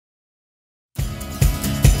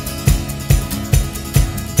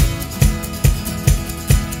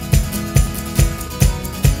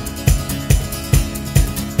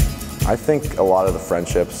I think a lot of the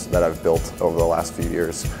friendships that I've built over the last few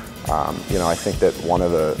years, I think that one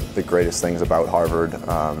of the greatest things about Harvard,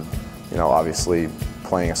 obviously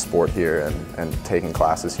playing a sport here and taking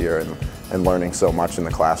classes here and learning so much in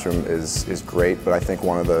the classroom is great, but I think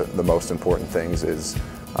one of the most important things is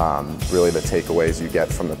really the takeaways you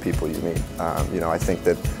get from the people you meet. I think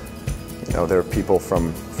that there are people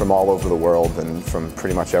from all over the world and from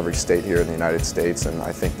pretty much every state here in the United States, and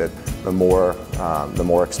I think that the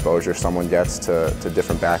more exposure someone gets to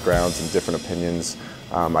different backgrounds and different opinions,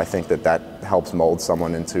 I think that helps mold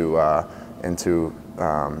someone into a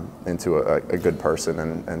good person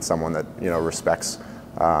and someone that respects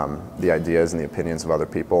the ideas and the opinions of other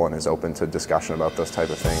people and is open to discussion about those type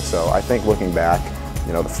of things. So I think looking back,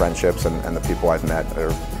 the friendships and the people I've met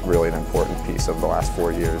are really an important piece of the last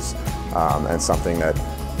 4 years, and something that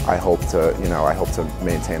I hope to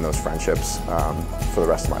maintain those friendships for the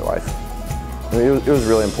rest of my life. I mean, it was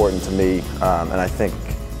really important to me, and I think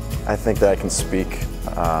that I can speak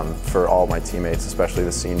for all my teammates, especially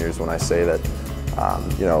the seniors, when I say that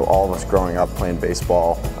all of us growing up playing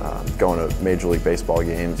baseball, going to Major League Baseball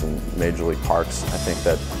games and Major League parks, I think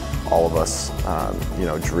that all of us,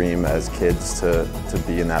 dream as kids to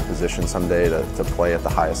be in that position someday, to play at the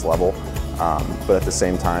highest level. But at the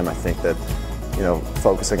same time, I think that,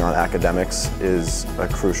 focusing on academics is a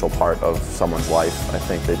crucial part of someone's life. I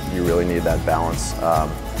think that you really need that balance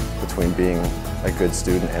between being a good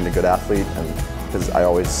student and a good athlete. And because I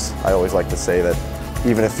always like to say that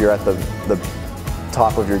even if you're at the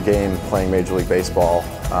top of your game playing Major League Baseball,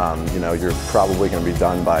 you're probably going to be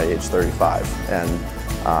done by age 35. And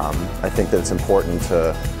I think that it's important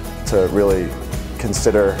to really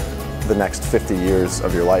consider the next 50 years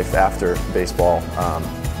of your life after baseball,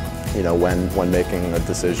 when making a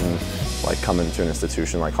decision like coming to an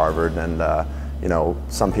institution like Harvard. And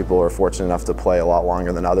some people are fortunate enough to play a lot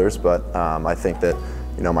longer than others, but I think that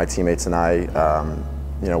my teammates and I,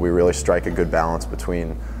 we really strike a good balance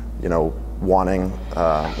between wanting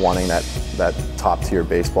that top tier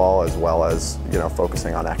baseball as well as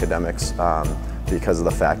focusing on academics, because of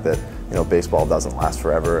the fact that baseball doesn't last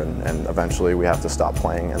forever, and eventually we have to stop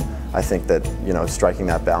playing. And I think that striking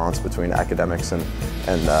that balance between academics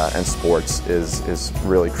and sports is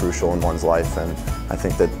really crucial in one's life, and I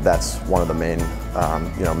think that that's one of the main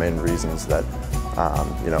reasons that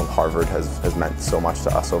Harvard has meant so much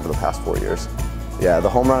to us over the past 4 years. Yeah, the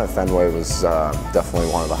home run at Fenway was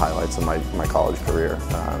definitely one of the highlights of my college career.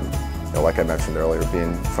 Like I mentioned earlier,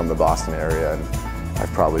 being from the Boston area, and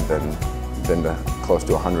I've probably been to close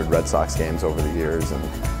to 100 Red Sox games over the years, and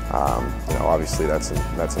obviously that's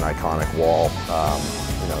an iconic wall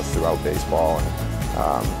throughout baseball.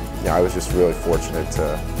 And I was just really fortunate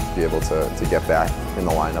to be able to get back in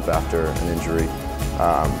the lineup after an injury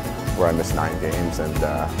where I missed 9 games, and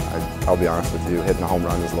I'll be honest with you, hitting a home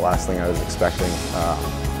run was the last thing I was expecting,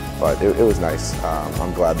 but it was nice.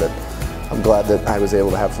 I'm glad that I was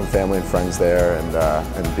able to have some family and friends there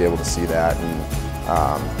and be able to see that, and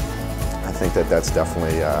I think that that's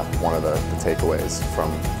definitely one of the takeaways from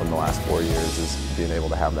the last 4 years, is being able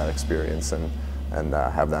to have that experience and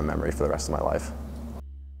have that memory for the rest of my life.